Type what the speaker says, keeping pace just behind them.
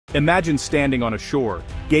Imagine standing on a shore,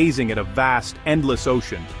 gazing at a vast, endless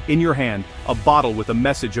ocean. In your hand, a bottle with a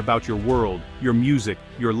message about your world, your music,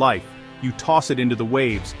 your life. You toss it into the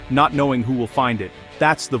waves, not knowing who will find it.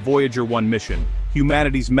 That's the Voyager 1 mission,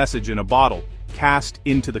 humanity's message in a bottle, cast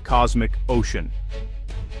into the cosmic ocean.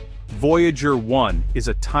 Voyager 1 is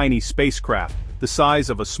a tiny spacecraft, the size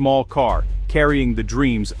of a small car, carrying the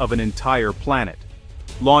dreams of an entire planet.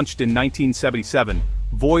 Launched in 1977,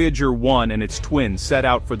 Voyager 1 and its twin set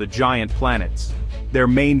out for the giant planets. Their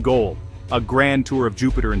main goal, a grand tour of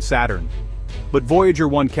Jupiter and Saturn. But Voyager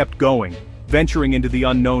 1 kept going, venturing into the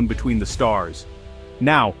unknown between the stars.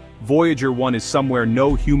 Now, Voyager 1 is somewhere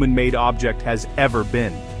no human-made object has ever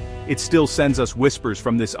been. It still sends us whispers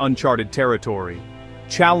from this uncharted territory,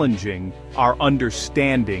 challenging our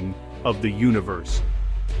understanding of the universe.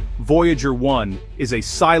 Voyager 1 is a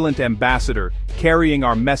silent ambassador, carrying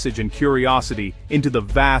our message and curiosity into the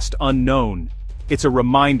vast unknown. It's a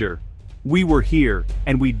reminder, we were here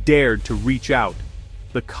and we dared to reach out.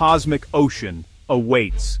 The cosmic ocean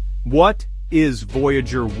awaits. What is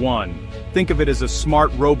Voyager 1? Think of it as a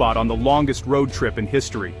smart robot on the longest road trip in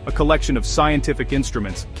history, a collection of scientific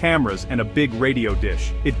instruments, cameras, and a big radio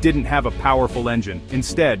dish. It didn't have a powerful engine.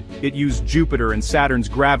 Instead, it used Jupiter and Saturn's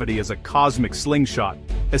gravity as a cosmic slingshot,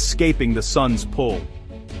 escaping the sun's pull.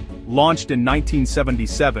 Launched in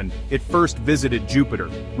 1977, it first visited Jupiter,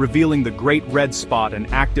 revealing the Great Red Spot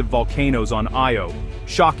and active volcanoes on Io,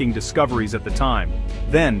 shocking discoveries at the time.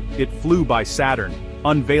 Then, it flew by Saturn,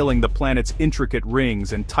 unveiling the planet's intricate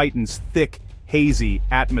rings and Titan's thick, hazy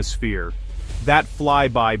atmosphere. That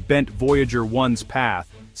flyby bent Voyager 1's path,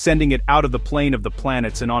 sending it out of the plane of the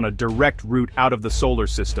planets and on a direct route out of the solar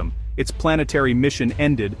system. Its planetary mission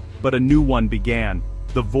ended, but a new one began,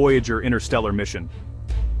 the Voyager Interstellar mission.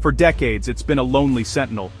 For decades, it's been a lonely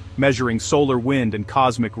sentinel, measuring solar wind and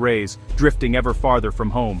cosmic rays, drifting ever farther from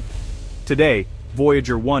home. Today,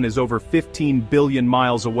 Voyager 1 is over 15 billion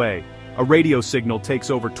miles away. A radio signal takes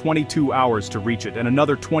over 22 hours to reach it and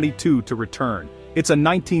another 22 to return. It's a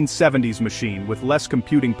 1970s machine with less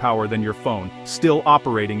computing power than your phone, still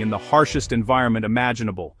operating in the harshest environment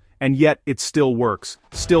imaginable. And yet it still works,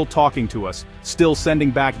 still talking to us, still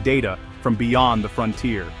sending back data from beyond the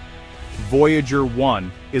frontier. Voyager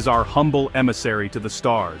 1 is our humble emissary to the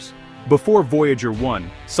stars. Before Voyager 1,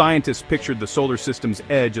 scientists pictured the solar system's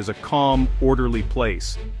edge as a calm, orderly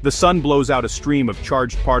place. The sun blows out a stream of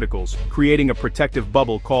charged particles, creating a protective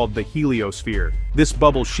bubble called the Heliosphere. This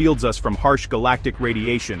bubble shields us from harsh galactic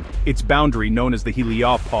radiation, its boundary known as the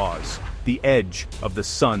Heliopause, the edge of the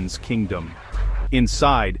sun's kingdom.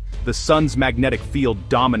 Inside, the sun's magnetic field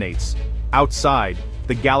dominates. Outside,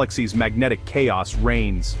 the galaxy's magnetic chaos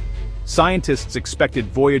reigns. Scientists expected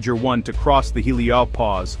Voyager 1 to cross the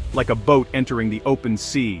Heliopause, like a boat entering the open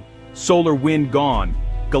sea. Solar wind gone,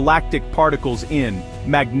 galactic particles in,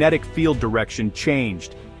 magnetic field direction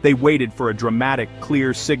changed. They waited for a dramatic,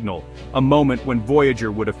 clear signal, a moment when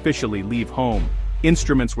Voyager would officially leave home.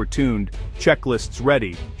 Instruments were tuned, checklists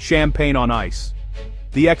ready, champagne on ice.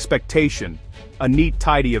 The expectation, a neat,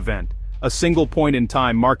 tidy event, a single point in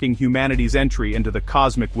time marking humanity's entry into the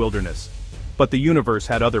cosmic wilderness. But the universe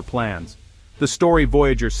had other plans. The story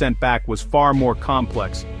Voyager sent back was far more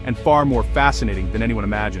complex and far more fascinating than anyone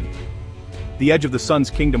imagined. The edge of the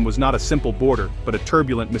sun's kingdom was not a simple border, but a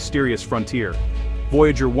turbulent, mysterious frontier.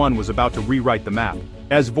 Voyager 1 was about to rewrite the map.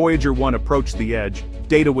 As Voyager 1 approached the edge,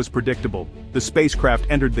 data was predictable. The spacecraft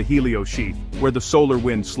entered the heliosheath, where the solar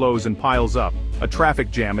wind slows and piles up, a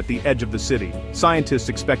traffic jam at the edge of the city. Scientists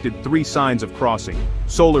expected 3 signs of crossing: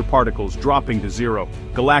 solar particles dropping to zero,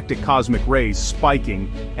 galactic cosmic rays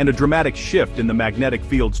spiking, and a dramatic shift in the magnetic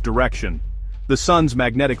field's direction. The sun's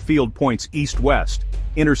magnetic field points east-west.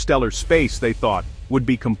 Interstellar space, they thought, would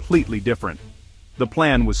be completely different. The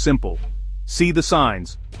plan was simple. See the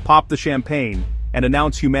signs, pop the champagne, and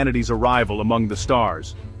announce humanity's arrival among the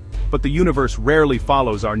stars. But the universe rarely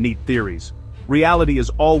follows our neat theories. Reality is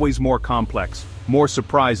always more complex, more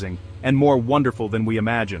surprising, and more wonderful than we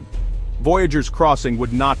imagine. Voyager's crossing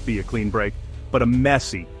would not be a clean break, but a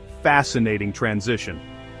messy, fascinating transition.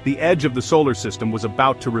 The edge of the solar system was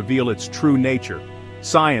about to reveal its true nature.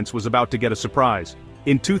 Science was about to get a surprise.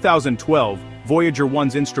 In 2012, Voyager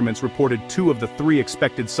 1's instruments reported 2 of the 3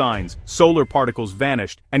 expected signs: solar particles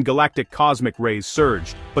vanished and galactic cosmic rays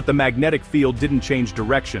surged. But the magnetic field didn't change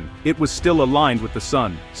direction. It was still aligned with the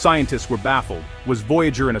sun. Scientists were baffled. Was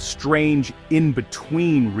Voyager in a strange,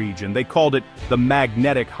 in-between region? They called it the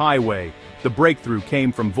magnetic highway. The breakthrough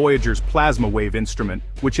came from Voyager's plasma wave instrument,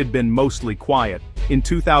 which had been mostly quiet. In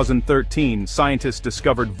 2013, scientists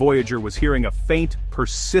discovered Voyager was hearing a faint,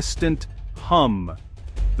 persistent hum.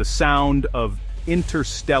 The sound of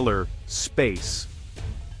interstellar space.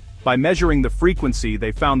 By measuring the frequency,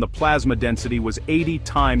 they found the plasma density was 80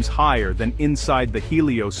 times higher than inside the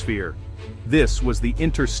heliosphere. This was the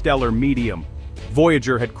interstellar medium.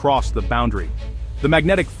 Voyager had crossed the boundary. The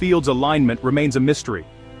magnetic field's alignment remains a mystery.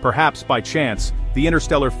 Perhaps by chance, the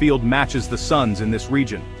interstellar field matches the sun's in this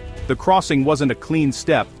region. The crossing wasn't a clean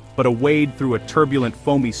step, but a wade through a turbulent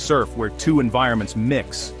foamy surf where two environments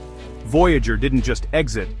mix. Voyager didn't just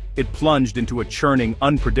exit, it plunged into a churning,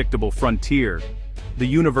 unpredictable frontier. The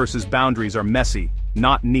universe's boundaries are messy,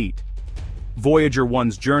 not neat. Voyager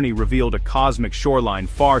 1's journey revealed a cosmic shoreline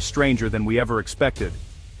far stranger than we ever expected.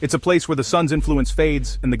 It's a place where the sun's influence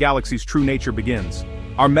fades and the galaxy's true nature begins.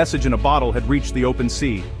 Our message in a bottle had reached the open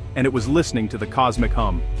sea, and it was listening to the cosmic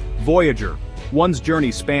hum. Voyager 1's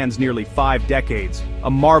journey spans nearly 5 decades, a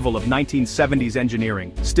marvel of 1970s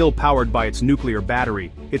engineering, still powered by its nuclear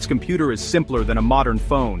battery. Its computer is simpler than a modern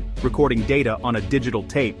phone, recording data on a digital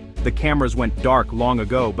tape. The cameras went dark long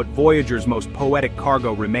ago, but Voyager's most poetic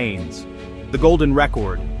cargo remains. The Golden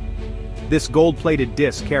Record. This gold-plated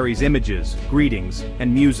disc carries images, greetings,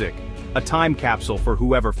 and music, a time capsule for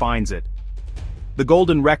whoever finds it. The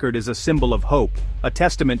Golden Record is a symbol of hope, a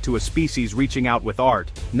testament to a species reaching out with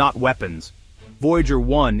art, not weapons. Voyager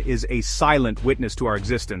 1 is a silent witness to our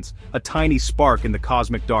existence, a tiny spark in the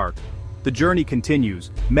cosmic dark. The journey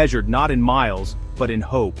continues, measured not in miles, but in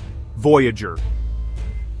hope. Voyager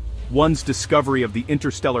 1's discovery of the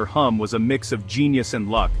interstellar hum was a mix of genius and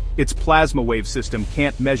luck. Its plasma wave system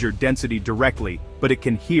can't measure density directly, but it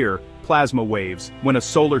can hear plasma waves. When a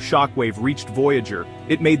solar shockwave reached Voyager,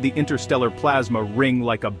 it made the interstellar plasma ring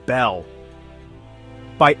like a bell.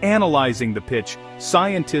 By analyzing the pitch,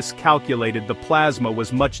 scientists calculated the plasma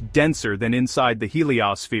was much denser than inside the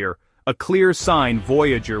heliosphere, a clear sign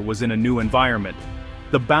Voyager was in a new environment.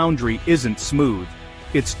 The boundary isn't smooth,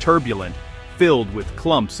 it's turbulent, filled with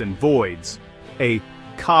clumps and voids. A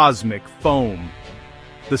cosmic foam.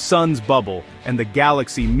 The sun's bubble and the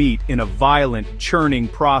galaxy meet in a violent, churning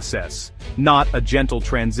process, not a gentle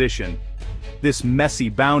transition. This messy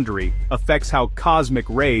boundary affects how cosmic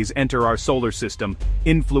rays enter our solar system,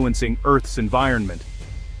 influencing Earth's environment.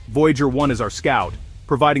 Voyager 1 is our scout,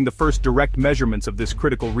 providing the first direct measurements of this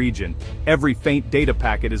critical region. Every faint data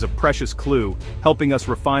packet is a precious clue, helping us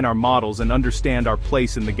refine our models and understand our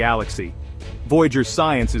place in the galaxy. Voyager's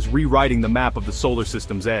science is rewriting the map of the solar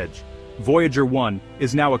system's edge. Voyager 1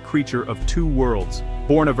 is now a creature of two worlds,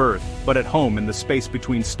 born of Earth, but at home in the space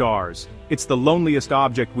between stars. It's the loneliest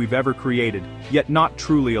object we've ever created, yet not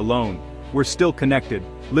truly alone. We're still connected,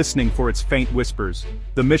 listening for its faint whispers.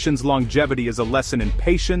 The mission's longevity is a lesson in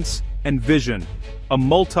patience and vision. A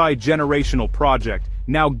multi-generational project,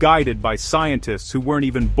 now guided by scientists who weren't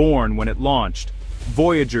even born when it launched.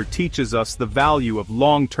 Voyager teaches us the value of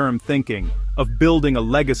long-term thinking, of building a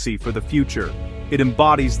legacy for the future. It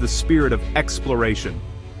embodies the spirit of exploration.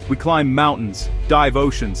 We climb mountains, dive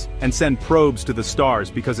oceans, and send probes to the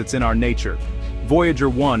stars because it's in our nature. Voyager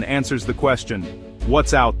 1 answers the question,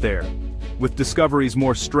 what's out there? With discoveries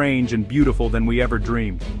more strange and beautiful than we ever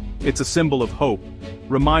dreamed. It's a symbol of hope,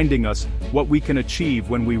 reminding us what we can achieve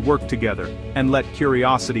when we work together and let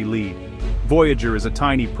curiosity lead. Voyager is a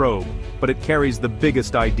tiny probe, but it carries the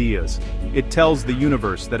biggest ideas. It tells the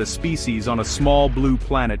universe that a species on a small blue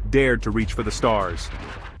planet dared to reach for the stars.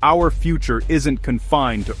 Our future isn't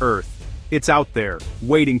confined to Earth. It's out there,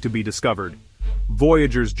 waiting to be discovered.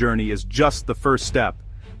 Voyager's journey is just the first step.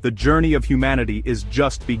 The journey of humanity is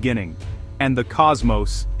just beginning. And the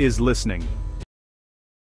cosmos is listening.